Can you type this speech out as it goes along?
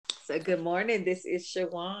So good morning. This is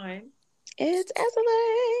Shawan. It's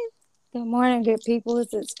Evelyn. Good morning, good people.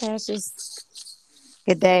 It's Cassius.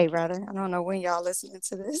 Good day, rather. I don't know when y'all listening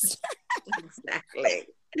to this. Exactly.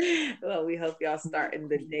 Well, we hope y'all starting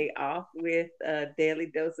the day off with a daily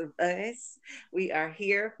dose of us. We are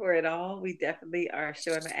here for it all. We definitely are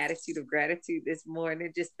showing an attitude of gratitude this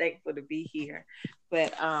morning. Just thankful to be here.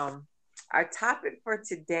 But our topic for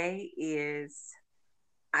today is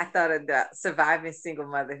I thought of the surviving single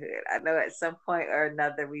motherhood. I know at some point or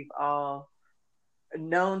another we've all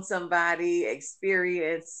known somebody,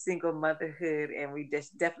 experienced single motherhood, and we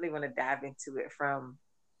just definitely want to dive into it from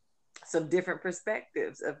some different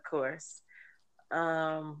perspectives, of course.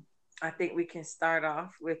 Um, I think we can start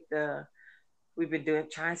off with the we've been doing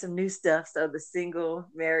trying some new stuff. So the single,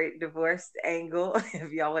 married, divorced angle,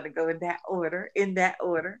 if y'all want to go in that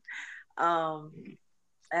order. Um,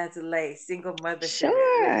 as a lay, single motherhood.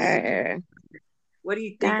 Sure. What do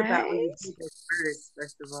you think about when you Guys, hear those words,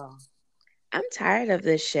 first of all? I'm tired of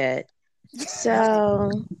this shit. So,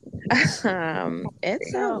 it's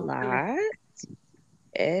a Oh, lot.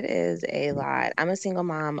 It is a lot. I'm a single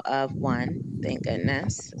mom of one, thank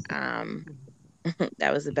goodness.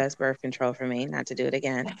 That was the best birth control for me, not to do it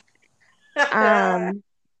again. Um,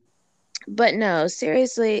 but no,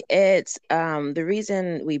 seriously, it's the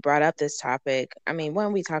reason we brought up this topic. I mean,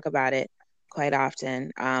 when we talk about it quite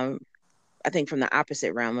often, I think from the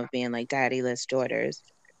opposite realm of being like daddyless daughters.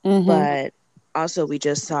 Mm-hmm. But also, we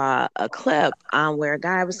just saw a clip where a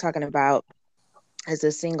guy was talking about as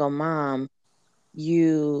a single mom,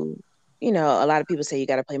 you, a lot of people say you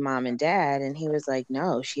got to play mom and dad. And he was like,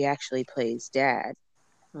 no, she actually plays dad.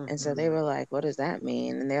 And so they mm-hmm. were like, what does that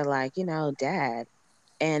mean? And they're like, dad.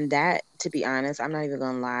 And that, to be honest, I'm not even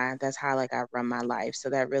gonna lie, that's how like I run my life.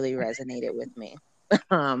 So that really resonated with me.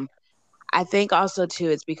 um, I think also too,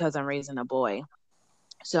 it's because I'm raising a boy.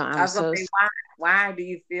 So I I'm was gonna so say, why? Why do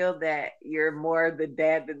you feel that you're more the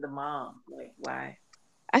dad than the mom? Like, why?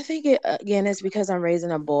 I think it again it's because I'm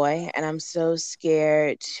raising a boy and I'm so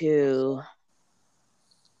scared to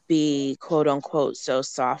be quote unquote so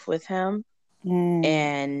soft with him Mm.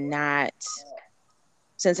 and not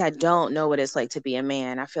since I don't know what it's like to be a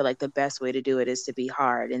man, I feel like the best way to do it is to be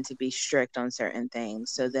hard and to be strict on certain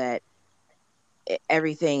things so that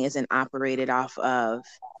everything isn't operated off of,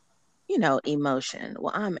 emotion.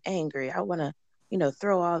 Well, I'm angry. I want to,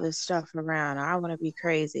 throw all this stuff around. Or I want to be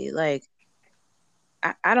crazy. Like,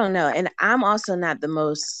 I don't know. And I'm also not the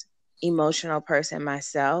most emotional person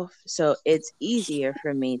myself. So it's easier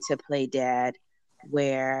for me to play dad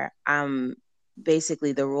where I'm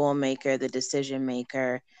basically the rule maker, the decision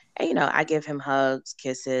maker. And, I give him hugs,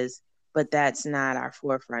 kisses, but that's not our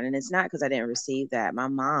forefront. And it's not because I didn't receive that. My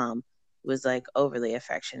mom was like overly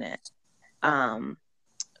affectionate. Uh huh. Um,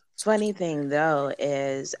 Funny thing though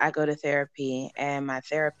is I go to therapy and my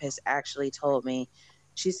therapist actually told me,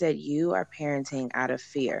 she said, you are parenting out of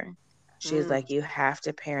fear. She's Mm, like, you have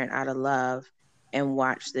to parent out of love and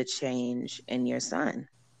watch the change in your son.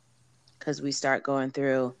 Because we start going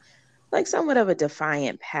through like somewhat of a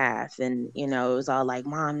defiant path. And, it was all like,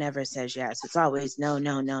 mom never says yes. It's always no,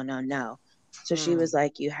 no, no, no, no. So she mm, was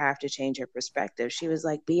like, you have to change your perspective. She was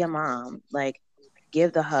like, be a mom. Like,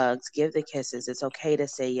 give the hugs, give the kisses. It's okay to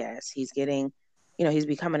say yes. He's getting, he's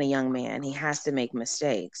becoming a young man. He has to make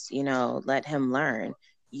mistakes, let him learn.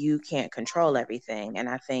 You can't control everything. And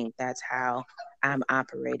I think that's how I'm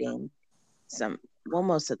operating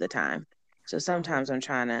most of the time. So mm-hmm. sometimes I'm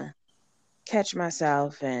trying to catch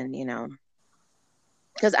myself and,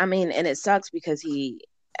 because I mean, and it sucks because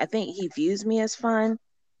I think he views me as fun,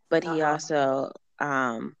 but Uh he huh. also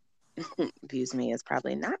views me as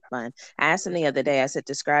probably not fun. I asked him the other day, I said,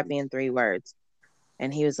 describe me in 3 words.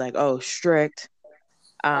 And he was like, oh, strict,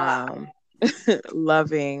 Uh, um,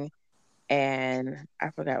 loving, and I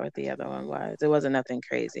forgot what the other one was. It wasn't nothing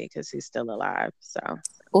crazy because he's still alive. So,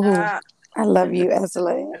 Ooh, uh, I love you,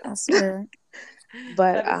 Esley. I swear.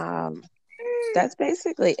 but that is. that's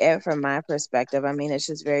basically it from my perspective. I mean, it's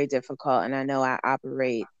just very difficult. And I know I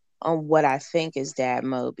operate on what I think is dad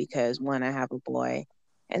mode because one, I have a boy.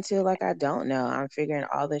 And two, like, I don't know. I'm figuring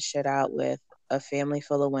all this shit out with a family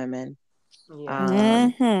full of women. Yeah.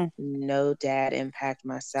 Um, Mm-hmm. no dad impact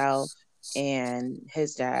myself and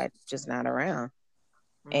his dad just not around.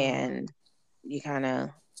 Mm, And you kind of,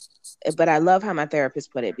 but I love how my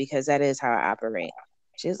therapist put it because that is how I operate.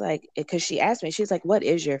 She's like, because she asked me, she's like, what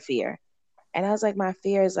is your fear? And I was like, my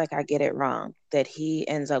fear is like I get it wrong, that he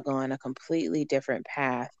ends up going a completely different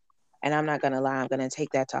path. And I'm not going to lie, I'm going to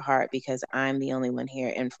take that to heart because I'm the only one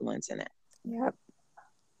here influencing it. Yep.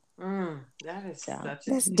 that is So, such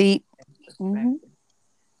a That's deep deep. Mm-hmm. perspective.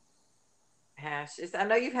 Ashes. I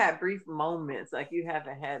know you've had brief moments, like you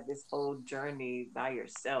haven't had this whole journey by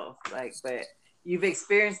yourself, like, but you've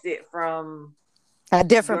experienced it from A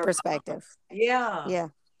different your mom. perspective. Yeah. Yeah.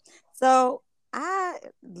 So I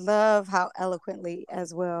love how eloquently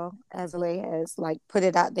as well as Lay has like put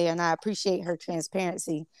it out there, and I appreciate her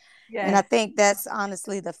transparency. And I Yes. think that's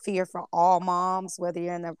honestly the fear for all moms, whether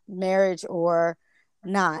you're in a marriage or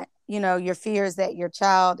not. You know, your fear is that your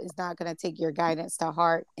child is not going to take your guidance to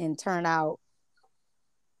heart and turn out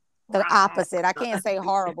the Wow. opposite. I can't say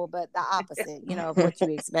horrible, but the opposite, you know, of what you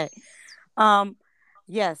expect. Um,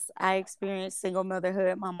 yes, I experienced single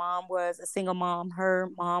motherhood. My mom was a single mom. Her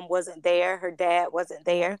mom wasn't there. Her dad wasn't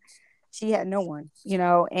there. She had no one, you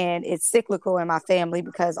know, and it's cyclical in my family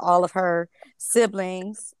because all of her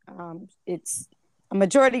siblings, it's a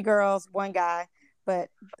majority girls, one guy, but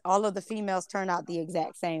all of the females turn out the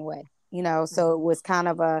exact same way, you know, so it Mhm. was kind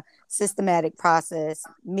of a systematic process.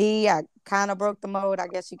 Me, I kind of broke the mold, I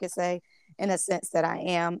guess you could say, in a sense that I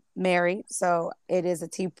am married. So it is a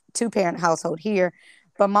two parent household here.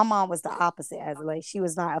 But my mom was the opposite, as like she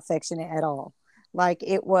was not affectionate at all. Like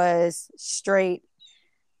it was straight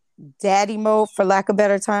daddy mode, for lack of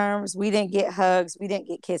better terms. We didn't get hugs. We didn't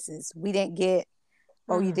get kisses. We didn't get,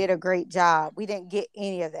 oh, you Mm. did a great job. We didn't get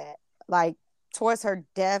any of that. Like towards her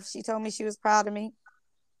death, she told me she was proud of me.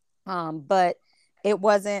 But it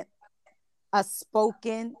wasn't a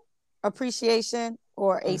spoken appreciation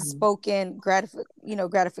or a Mhm. spoken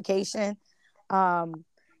gratification. Um,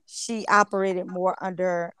 she operated more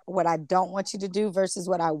under what I don't want you to do versus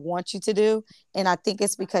what I want you to do. And I think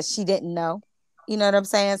it's because she didn't know. You know what I'm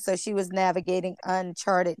saying? So she was navigating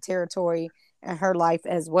uncharted territory in her life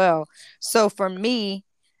as well. So for me,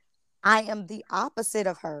 I am the opposite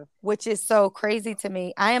of her, which is so crazy to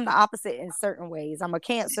me. I am the opposite in certain ways. I'm a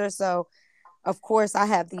Cancer, so of course, I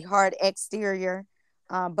have the hard exterior,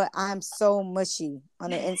 but I'm so mushy on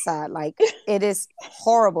the inside. Like it is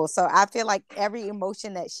horrible. So I feel like every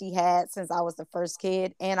emotion that she had since I was the first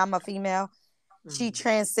kid, and I'm a female, she Mhm.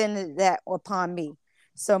 transcended that upon me.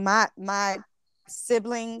 So my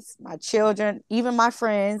siblings, my children, even my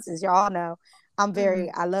friends, as y'all know,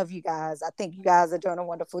 Mhm. I love you guys. I think you guys are doing a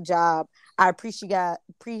wonderful job. I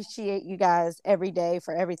appreciate you guys every day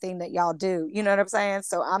for everything that y'all do. You know what I'm saying?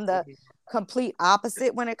 So I'm the complete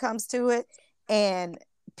opposite when it comes to it. And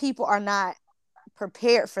people are not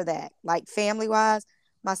prepared for that. Like family wise,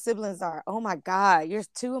 my siblings are, oh my God, you're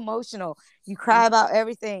too emotional. You cry about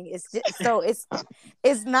everything. It's just, so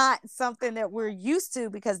it's not something that we're used to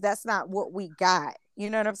because that's not what we got. You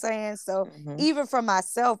know what I'm saying? So Mhm. even for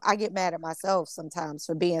myself, I get mad at myself sometimes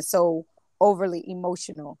for being so overly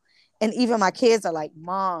emotional. And even my kids are like,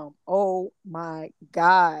 Mom, oh my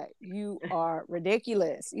God, you are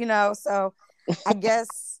ridiculous. You know, so I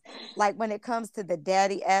guess like when it comes to the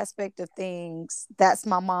daddy aspect of things, that's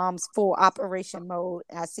my mom's full operation mode.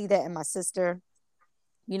 I see that in my sister,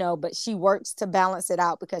 you know, but she works to balance it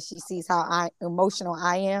out because she sees how emotional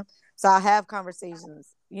I am. So I have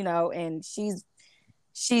conversations, you know, and she's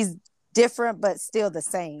different but still the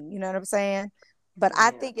same. You know what I'm saying? But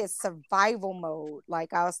I Yeah. think it's survival mode.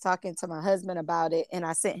 Like I was talking to my husband about it and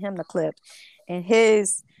I sent him the clip and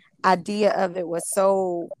his idea of it was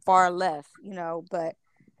so far left, you know, but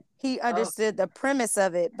he Oh. understood the premise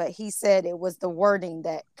of it, but he said it was the wording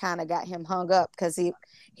that kind of got him hung up because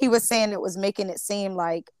he was saying it was making it seem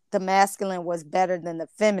like the masculine was better than the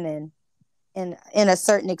feminine in a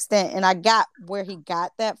certain extent. And I got where he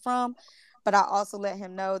got that from, but I also let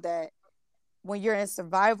him know that when you're in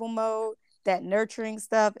survival mode, that nurturing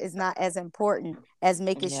stuff is not as important as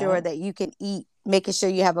making Yeah. sure that you can eat, making sure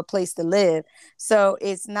you have a place to live. So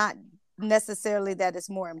it's not necessarily that it's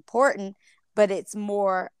more important, but it's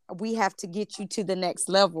more we have to get you to the next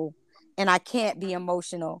level. And I can't be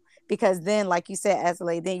emotional because then, like you said,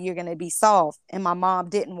 Asley, then you're going to be soft. And my mom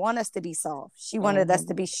didn't want us to be soft. She wanted us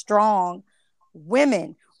to Mhm. be strong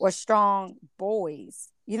women or strong boys.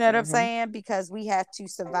 You know what I'm Mhm. saying? Because we have to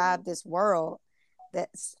survive this world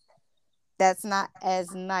that's that's not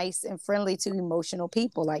as nice and friendly to emotional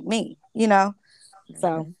people like me, you know? So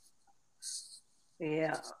Mhm.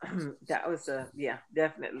 Yeah, that was yeah,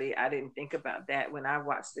 definitely. I didn't think about that when I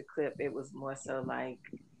watched the clip. It was more so like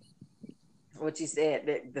what you said,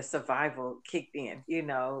 that the survival kicked in,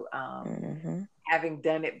 Mhm. having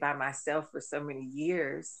done it by myself for so many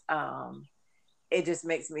years. It just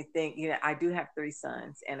makes me think, I do have three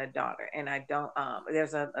sons and a daughter, and I don't,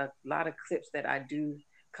 there's a lot of clips that I do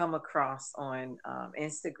come across on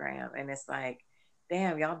Instagram, and it's like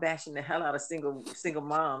damn, y'all bashing the hell out of single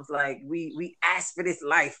moms. Like we asked for this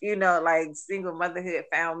life, you know, like single motherhood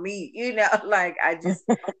found me, you know, like I just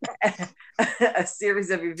a series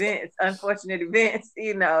of events, unfortunate events,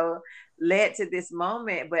 you know, led to this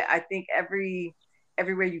moment. But I think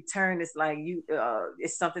everywhere you turn, it's like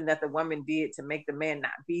it's something that the woman did to make the man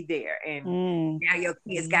not be there, and now your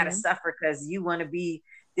kids gotta suffer because you want to be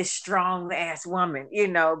this strong ass woman, you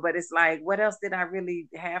know. But it's like, what else did I really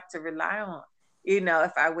have to rely on? You know,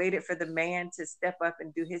 if I waited for the man to step up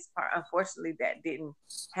and do his part, unfortunately that didn't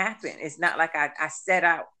happen. It's not like I set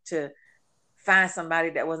out to find somebody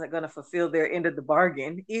that wasn't going to fulfill their end of the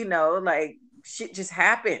bargain, you know, like shit just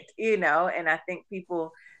happened, you know. And I think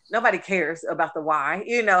nobody cares about the why,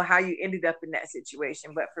 you know, how you ended up in that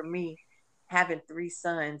situation. But for me, having 3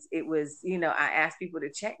 sons, it was, you know, I ask people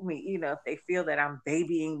to check me, you know, if they feel that I'm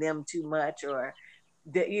babying them too much, or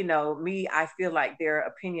that, you know, me, I feel like their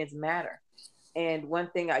opinions matter. And one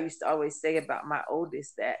thing I used to always say about my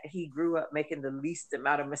oldest, that he grew up making the least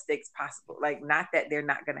amount of mistakes possible. Like, not that they're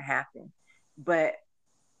not going to happen, but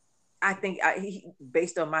I think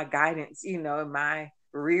based on my guidance, you know, my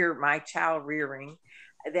child rearing,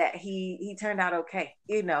 that he turned out okay,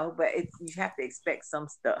 you know. But you have to expect some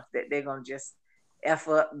stuff that they're gonna just F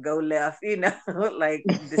up, go left, you know, like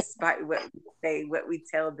despite what we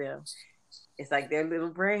tell them, it's like their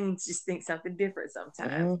little brains just think something different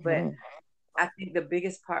sometimes. But I think the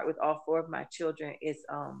biggest part with all 4 of my children is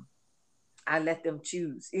I let them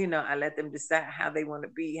choose, you know, I let them decide how they want to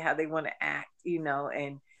be, how they want to act, you know.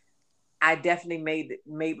 And I definitely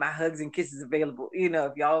made my hugs and kisses available. You know,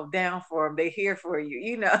 if y'all down for them, they here for you,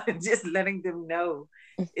 you know, just letting them know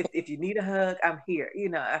if you need a hug, I'm here. You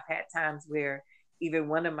know, I've had times where even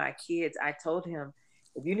one of my kids, I told him,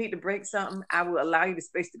 if you need to break something, I will allow you the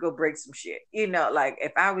space to go break some shit. You know, like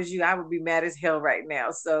if I was you, I would be mad as hell right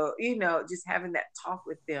now. So, you know, just having that talk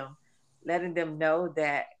with them, letting them know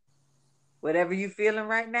that whatever you feeling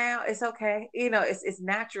right now, it's okay. You know, it's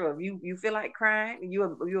natural. If you feel like crying,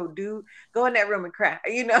 you'll go in that room and cry.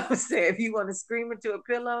 You know what I'm saying? If you want to scream into a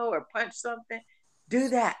pillow or punch something, do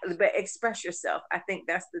that. But express yourself. I think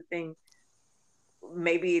that's the thing.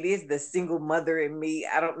 Maybe it is the single mother in me.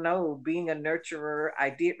 I don't know. Being a nurturer, I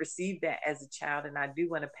did receive that as a child, and I do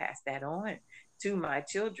want to pass that on to my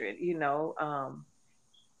children. You know,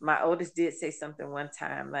 my oldest did say something one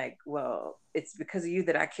time like, well, it's because of you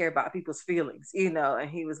that I care about people's feelings, you know. And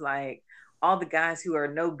he was like, all the guys who are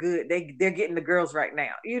no good, they're getting the girls right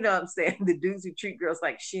now, you know what I'm saying? The dudes who treat girls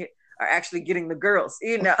like shit are actually getting the girls,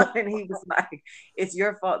 you know. And he was like, it's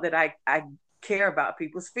your fault that I care about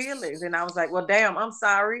people's feelings. And I was like, well, damn, I'm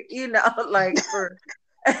sorry, you know, like for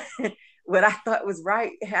what I thought was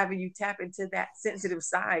right, having you tap into that sensitive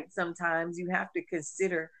side. Sometimes you have to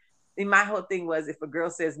consider. And my whole thing was, if a girl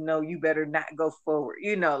says no, you better not go forward.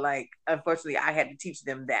 You know, like, unfortunately, I had to teach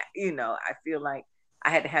them that. You know, I feel like I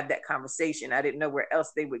had to have that conversation. I didn't know where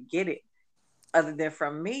else they would get it other than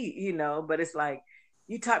from me, you know. But it's like,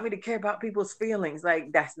 you taught me to care about people's feelings.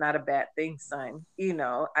 Like, that's not a bad thing, son. You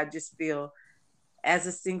know, I just feel as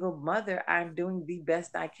a single mother, I'm doing the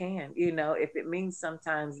best I can. You know, if it means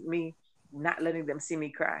sometimes me not letting them see me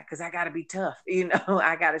cry, because I got to be tough, you know.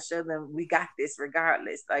 I got to show them we got this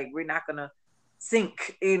regardless. Like, we're not gonna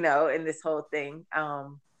sink, you know, in this whole thing.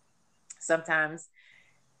 Sometimes,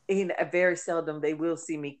 you know, very seldom they will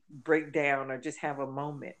see me break down or just have a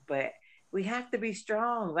moment, but we have to be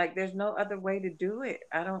strong. Like, there's no other way to do it.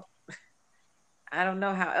 I don't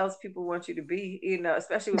know how else people want you to be, you know,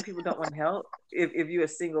 especially when people don't want to help. If you're a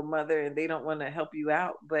single mother and they don't want to help you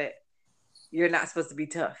out, but you're not supposed to be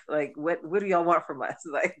tough. Like, what do y'all want from us?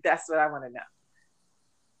 Like, that's what I want to know.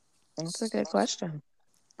 That's a good question.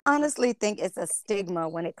 I honestly think it's a stigma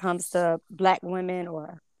when it comes to Black women,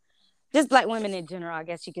 or just Black women in general. I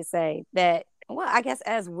guess you could say that, well, I guess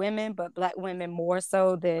as women, but Black women more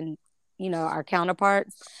so than, you know, our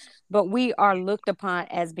counterparts. But we are looked upon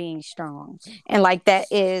as being strong. And like, that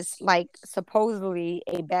is like supposedly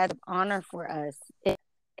a badge of honor for us.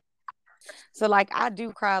 So like, I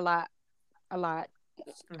do cry a lot,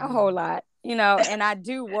 a whole lot, you know, and I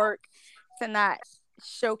do work to not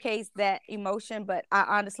showcase that emotion, but I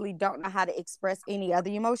honestly don't know how to express any other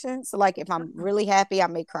emotion. So like, if I'm really happy, I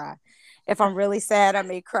may cry. If I'm really sad, I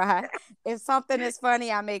may cry. If something is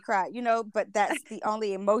funny, I may cry, you know, but that's the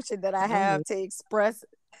only emotion that I have to express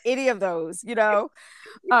any of those, you know.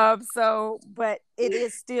 So but it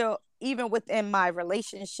is still, even within my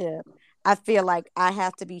relationship, I feel like I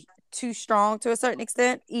have to be too strong to a certain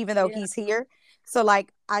extent, even though he's here. So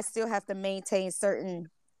like, I still have to maintain certain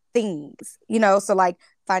things, you know. So like,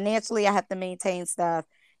 financially, I have to maintain stuff.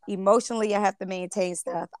 Emotionally, I have to maintain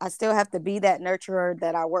stuff. I still have to be that nurturer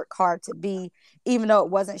that I work hard to be, even though it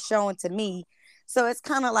wasn't shown to me. So it's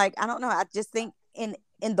kind of like, I don't know. I just think in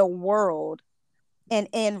the world and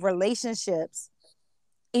in relationships,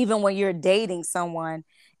 even when you're dating someone,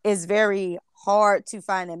 it's very hard to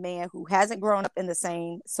find a man who hasn't grown up in the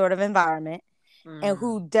same sort of environment and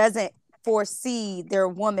who doesn't foresee their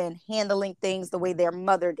woman handling things the way their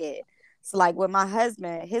mother did. So like with my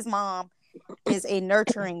husband, his mom is a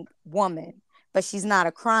nurturing woman, but she's not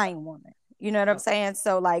a crying woman. You know what I'm saying?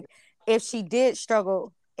 So like if she did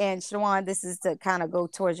struggle, and Shawan, this is to kind of go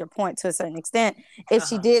towards your point to a certain extent, if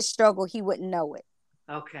she did struggle, he wouldn't know it.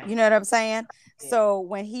 Okay. You know what I'm saying? Yeah. So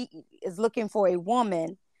when he is looking for a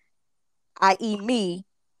woman, i.e. me,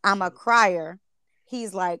 I'm a crier.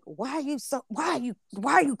 He's like, why are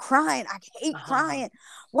you crying? I hate crying.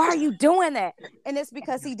 Why are you doing that? And it's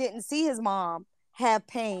because he didn't see his mom have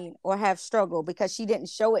pain or have struggle because she didn't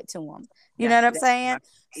show it to him. You know what I'm saying?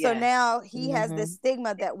 So now he has this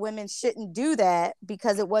stigma that women shouldn't do that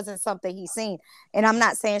because it wasn't something he's seen. And I'm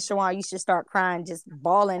not saying, Shawan, you should start crying, just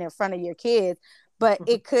bawling in front of your kids, but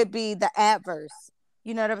it could be the adverse.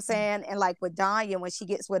 You know what I'm saying? And like with Danya, when she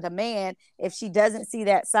gets with a man, if she doesn't see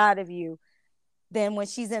that side of you, then when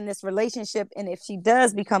she's in this relationship, and if she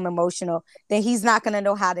does become emotional, then he's not going to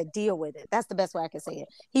know how to deal with it. That's the best way I can say it.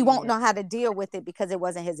 He won't know how to deal with it because it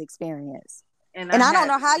wasn't his experience. And I don't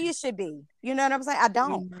know how you should be. You know what I'm saying? I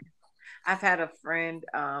don't. I've had a friend,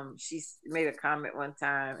 she made a comment one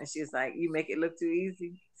time and she was like, you make it look too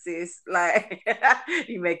easy, sis. Like,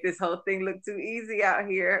 you make this whole thing look too easy out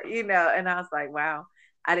here, you know? And I was like, wow,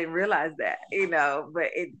 I didn't realize that, you know,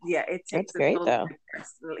 but it takes That's great though.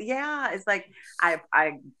 Yeah. It's like, I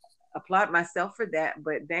applaud myself for that,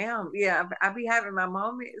 but damn, yeah, I be having my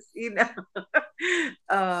moments, you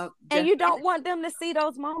know. And you don't want them to see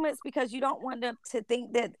those moments because you don't want them to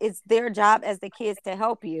think that it's their job as the kids to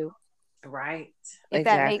help you. Right. If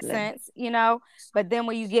that makes sense, you know. But then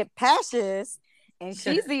when you get Passions and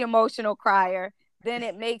she's the emotional crier, then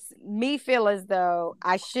it makes me feel as though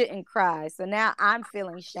I shouldn't cry. So now I'm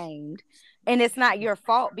feeling shamed. And it's not your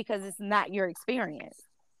fault because it's not your experience.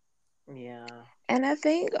 Yeah. And I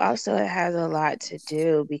think also it has a lot to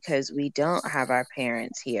do because we don't have our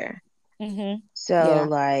parents here. So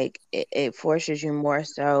like it forces you more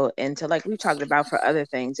so into, like we talked about for other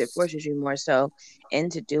things, it forces you more so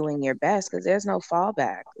into doing your best because there's no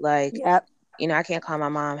fallback. Like, you know, I can't call my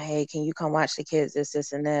mom, hey, can you come watch the kids,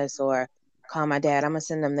 this, and this, or call my dad, I'm gonna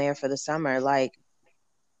send them there for the summer. Like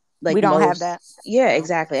we don't have that. Yeah,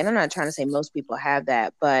 exactly. And I'm not trying to say most people have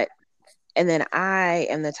that, but and then I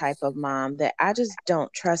am the type of mom that I just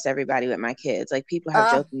don't trust everybody with my kids. Like people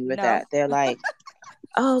have joked me with that. They're like,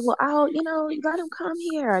 oh, well, I'll, you know, let them come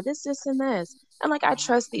here, this, and this. And like, I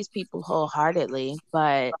trust these people wholeheartedly,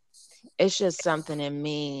 but it's just something in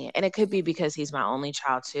me. And it could be because he's my only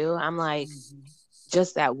child too. I'm like,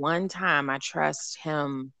 just that one time I trust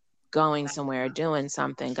him going somewhere, doing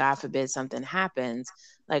something, God forbid something happens,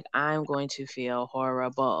 like I'm going to feel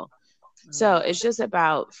horrible. So it's just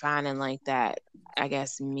about finding like that, I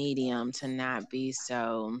guess, medium to not be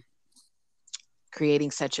so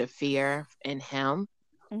creating such a fear in him.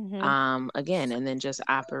 Again, and then just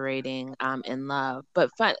operating in love.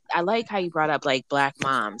 But fun, I like how you brought up like Black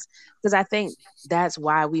moms, because I think that's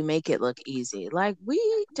why we make it look easy. Like we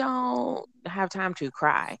don't have time to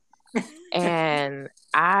cry. And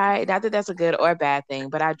not that that's a good or bad thing,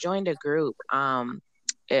 but I joined a group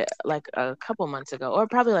like a couple months ago, or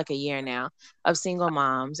probably like a year now, of single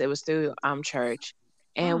moms. It was through church.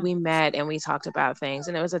 And we met and we talked about things,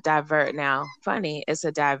 and it was it's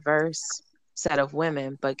a diverse set of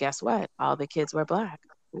women, but guess what? All the kids were Black.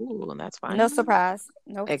 Ooh, that's fine. No surprise.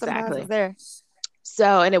 No exactly. surprises there.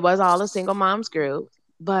 So, and it was all a single moms group,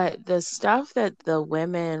 but the stuff that the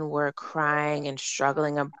women were crying and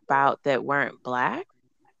struggling about that weren't Black,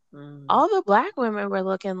 all the Black women were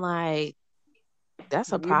looking like,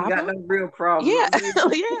 that's a problem. You got no real problem. Yeah.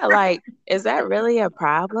 Yeah. Like, is that really a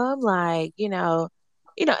problem? Like, you know,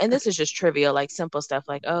 and this is just trivial, like simple stuff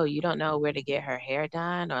like, oh, you don't know where to get her hair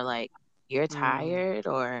done, or like you're tired,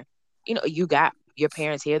 or, you know, you got your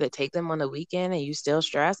parents here that take them on the weekend and you still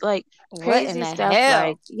stressed, like crazy stuff.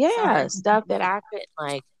 Like, stuff that I couldn't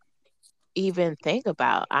like even think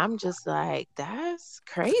about. I'm just like, that's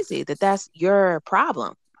crazy that's your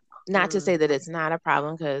problem. Not to say that it's not a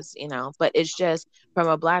problem, because, you know, but it's just from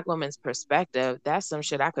a Black woman's perspective, that's some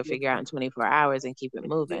shit I could figure out in 24 hours and keep it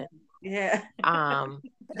moving. Yeah.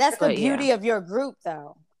 That's the beauty of your group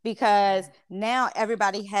though, because now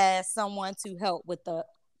everybody has someone to help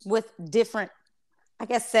with different I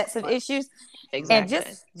guess, sets of issues. And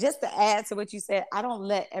Exactly. just to add to what you said, I don't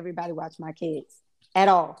let everybody watch my kids at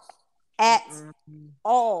all. At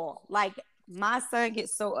all. Like, my son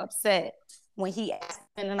gets so upset when he asks to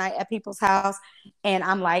spend the night at people's house, and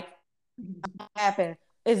I'm like, what happened?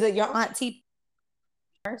 Is it your auntie?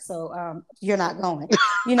 So you're not going,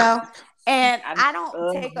 you know? And I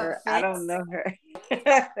don't take her. I don't offense. know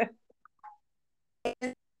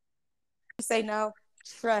her. Say no,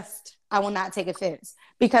 trust, I will not take offense,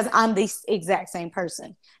 because I'm the exact same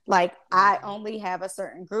person. Like, I only have a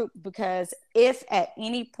certain group, because if at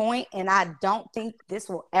any point, and I don't think this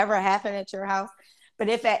will ever happen at your house, but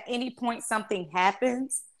if at any point something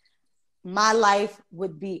happens, my life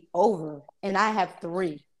would be over. And I have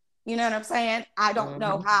 3. You know what I'm saying? I don't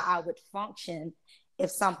know how I would function if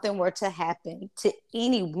something were to happen to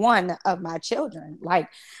any one of my children. Like,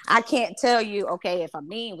 I can't tell you, okay, if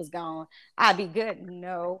Amin was gone, I'd be good.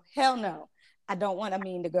 No, hell no. I don't want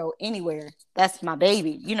Amin to go anywhere. That's my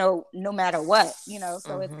baby, you know, no matter what, you know.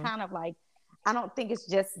 So it's kind of like, I don't think it's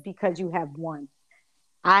just because you have one.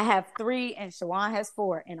 I have 3 and Shawan has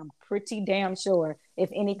 4, and I'm pretty damn sure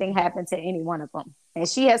if anything happened to any one of them, and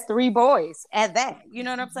she has 3 boys at that, you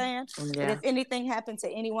know what I'm saying? Yeah. But if anything happened to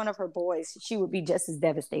any one of her boys, she would be just as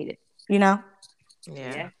devastated, you know?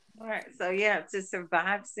 Yeah. All right. So yeah, to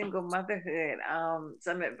survive single motherhood,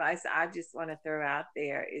 some advice I just want to throw out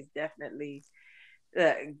there is definitely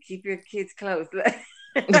keep your kids close. That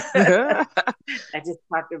just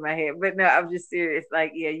popped in my head. But no, I'm just serious.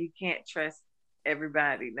 Like, yeah, you can't trust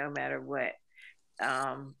everybody no matter what.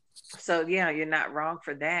 So yeah, you're not wrong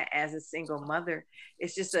for that. As a single mother,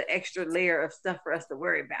 it's just an extra layer of stuff for us to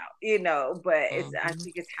worry about, you know. But it's I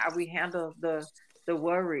think it's how we handle the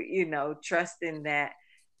worry, you know, trusting that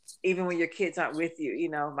even when your kids aren't with you, you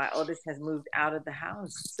know, my oldest has moved out of the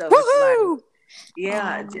house. So it's like,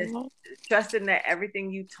 yeah, just trusting that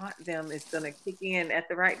everything you taught them is going to kick in at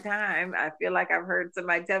the right time. I feel like I've heard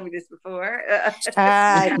somebody tell me this before.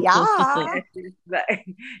 Yeah.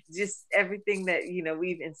 Just everything that, you know,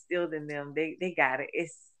 we've instilled in them, they got it.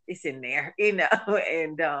 It's in there, you know,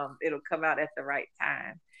 and it'll come out at the right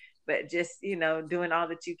time. But just, you know, doing all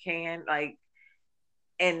that you can, like,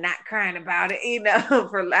 and not crying about it, you know,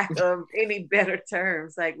 for lack of any better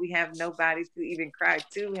terms. Like, we have nobody to even cry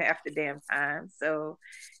to half the damn time. So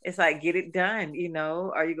it's like, get it done, you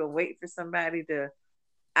know. Are you gonna wait for somebody to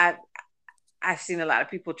I've seen a lot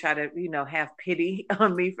of people try to, you know, have pity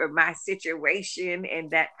on me for my situation,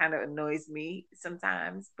 and that kind of annoys me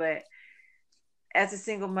sometimes. But as a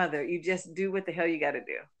single mother, you just do what the hell you gotta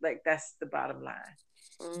do. Like, that's the bottom line.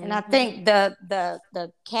 And I think the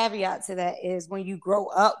caveat to that is, when you grow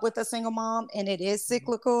up with a single mom and it is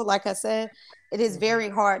cyclical, like I said, it is very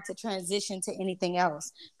hard to transition to anything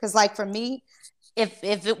else. Because, like, for me, if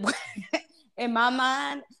it in my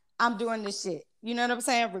mind, I'm doing this shit. You know what I'm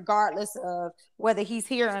saying? Regardless of whether he's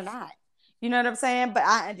here or not. You know what I'm saying? But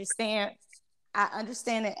I understand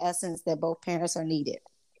in essence that both parents are needed.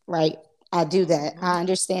 Right? I do that. I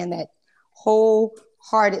understand that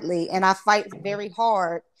wholeheartedly, and I fight very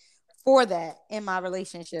hard for that in my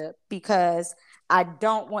relationship, because I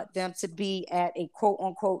don't want them to be at a quote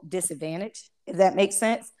unquote disadvantage, if that makes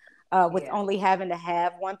sense, with only having to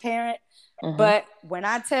have one parent. But when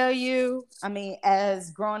I tell you, I mean, as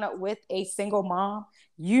growing up with a single mom,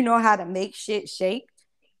 you know how to make shit shake,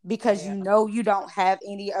 because you know you don't have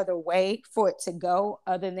any other way for it to go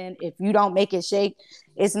other than, if you don't make it shake,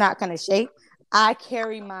 it's not going to shake. I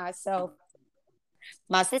carry myself.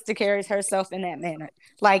 My sister carries herself in that manner.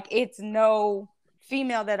 Like, it's no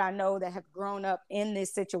female that I know that have grown up in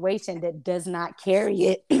this situation that does not carry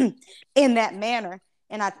it in that manner.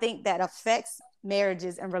 And I think that affects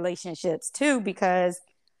marriages and relationships too, because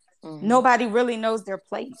nobody really knows their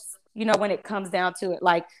place, you know, when it comes down to it.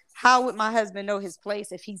 Like, how would my husband know his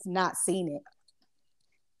place if he's not seen it?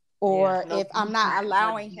 Or if I'm not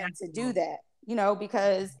allowing him to do that, you know,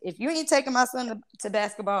 because if you ain't taking my son to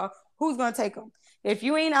basketball, who's going to take him? If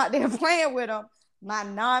you ain't out there playing with him, my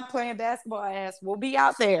non-playing basketball ass will be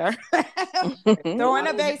out there throwing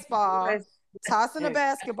a baseball, tossing a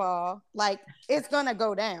basketball. Like, it's going to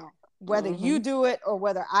go down. Whether you do it or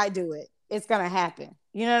whether I do it, it's going to happen.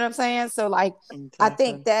 You know what I'm saying? So, like, I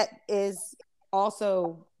think that is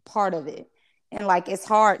also part of it. And, like, it's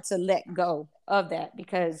hard to let go of that,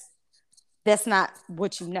 because that's not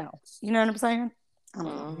what you know. You know what I'm saying?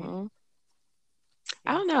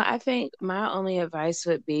 I don't know. I think my only advice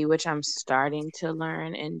would be, which I'm starting to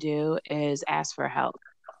learn and do, is ask for help.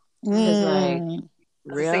 Because, like,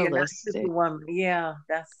 realistic. Woman. Yeah,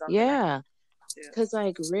 that's something. Yeah. Because,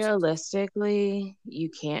 like, realistically, you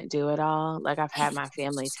can't do it all. Like, I've had my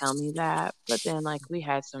family tell me that, but then, like, we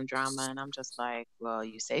had some drama, and I'm just like, well,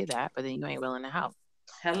 you say that, but then you ain't willing to help.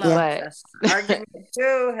 Hello. Yeah. But, That's an argument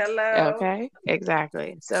too. Hello. okay,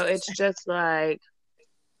 exactly. So it's just like,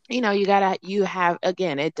 you have,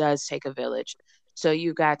 again, it does take a village. So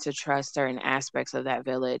you got to trust certain aspects of that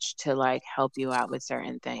village to, like, help you out with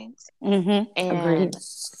certain things. Agreed. And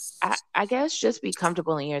I guess just be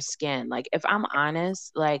comfortable in your skin. Like, if I'm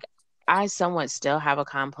honest, like, I somewhat still have a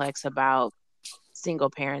complex about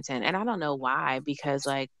single parenting. And I don't know why, because,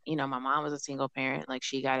 like, my mom was a single parent. Like,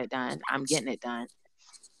 she got it done. I'm getting it done.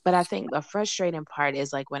 But I think the frustrating part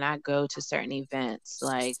is, like, when I go to certain events,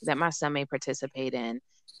 like, that my son may participate in,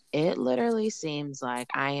 it literally seems like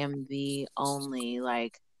I am the only,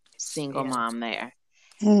 like, single Yeah. mom there.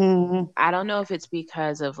 Mhm. I don't know if it's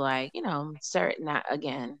because of, like, certain,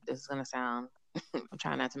 again, this is going to sound, I'm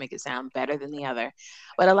trying not to make it sound better than the other,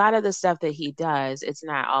 but a lot of the stuff that he does, it's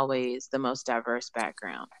not always the most diverse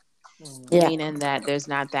background, Yeah. meaning that there's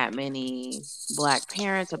not that many Black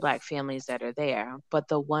parents or Black families that are there. But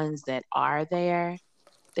the ones that are there,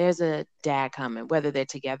 there's a dad coming, whether they're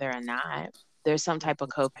together or not. There's some type of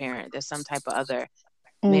co-parent. There's some type of other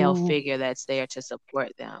male Mhm. figure that's there to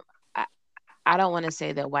support them. I, I don't want to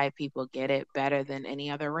say that white people get it better than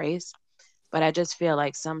any other race, but I just feel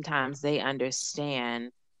like sometimes they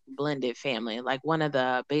understand blended family. Like one of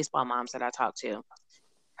the baseball moms that I talked to,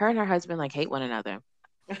 her and her husband like hate one another,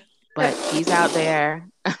 but he's out there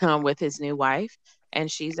with his new wife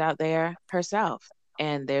and she's out there herself.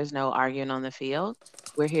 And there's no arguing on the field.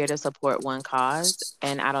 We're here to support one cause.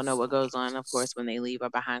 And I don't know what goes on, of course, when they leave or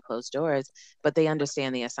behind closed doors, but they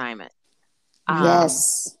understand the assignment. Um,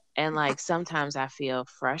 Yes. and like sometimes I feel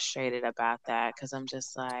frustrated about that because I'm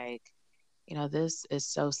just like, this is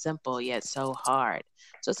so simple yet so hard.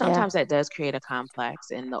 So Yeah. sometimes that does create a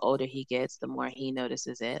complex. And the older he gets, the more he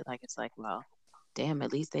notices it. Like it's like, well, damn,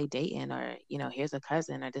 at least they dating, or here's a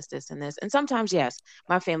cousin, or this and this. And sometimes, yes,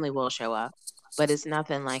 my family will show up, but it's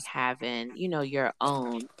nothing like having your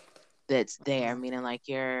own that's there, meaning like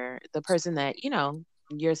you're the person that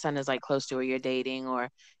your son is like close to, or you're dating, or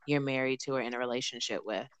you're married to, or in a relationship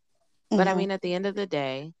with. But I Mhm. mean, at the end of the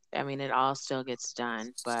day, I mean, it all still gets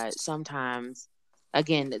done. But sometimes,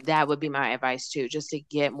 again, that would be my advice too, just to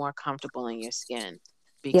get more comfortable in your skin,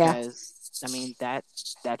 Yeah. because I mean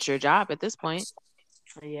that's your job at this point.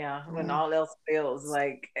 Yeah. When Mhm. all else fails,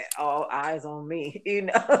 like all eyes on me, you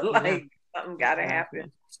know, Yeah, like something gotta happen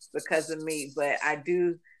exactly. because of me. But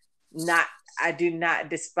not I do not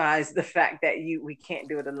despise the fact that we can't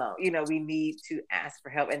do it alone. You know, we need to ask for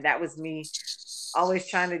help. And that was me always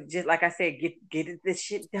trying to, just like I said, this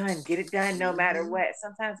shit done, get it done no matter Hmm. what.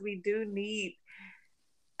 Sometimes we do need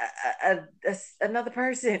another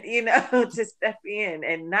person, you know, to step in,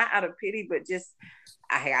 and not out of pity, but just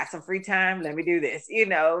I got some free time, let me do this, you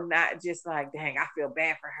know, not just like, dang, I feel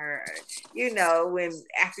bad for her, you know, when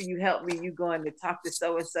after you help me, you going to talk to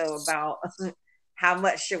so and so about how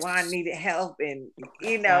much Shawan needed help, and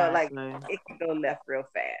you know, like Exactly. it can go left real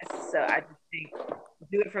fast. So I just think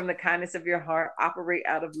do it from the kindness of your heart, operate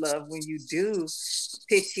out of love when you do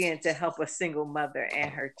pitch in to help a single mother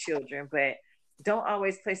and her children, but don't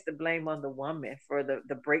always place the blame on the woman for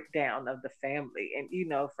the breakdown of the family, and you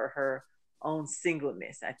know, for her own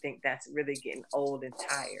singleness. I think that's really getting old and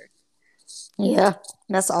tired. Yeah,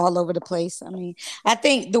 that's all over the place. I mean, I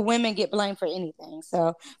think the women get blamed for anything.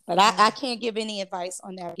 So, but I Yeah. can't give any advice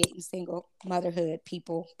on navigating single motherhood,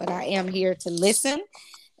 people. But I am here to listen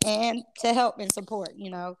and to help and support,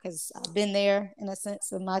 because I've been there in a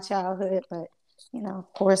sense of my childhood. But,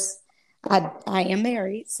 of course, I am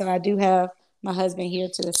married. So I do have my husband here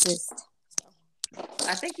to assist.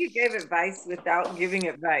 I think you gave advice without giving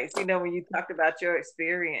advice. You know, when you talked about your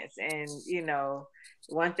experience, and you know,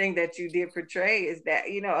 one thing that you did portray is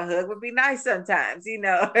that you know a hug would be nice sometimes. You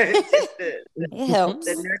know, just It the helps.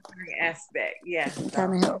 nurturing aspect. It Yeah. can So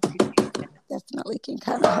kind of help. appreciate that. Definitely can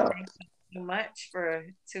kind of help. Thank you so much for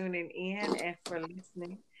tuning in and for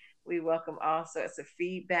listening. We welcome all sorts of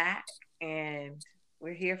feedback, and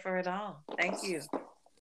we're here for it all. Thank you.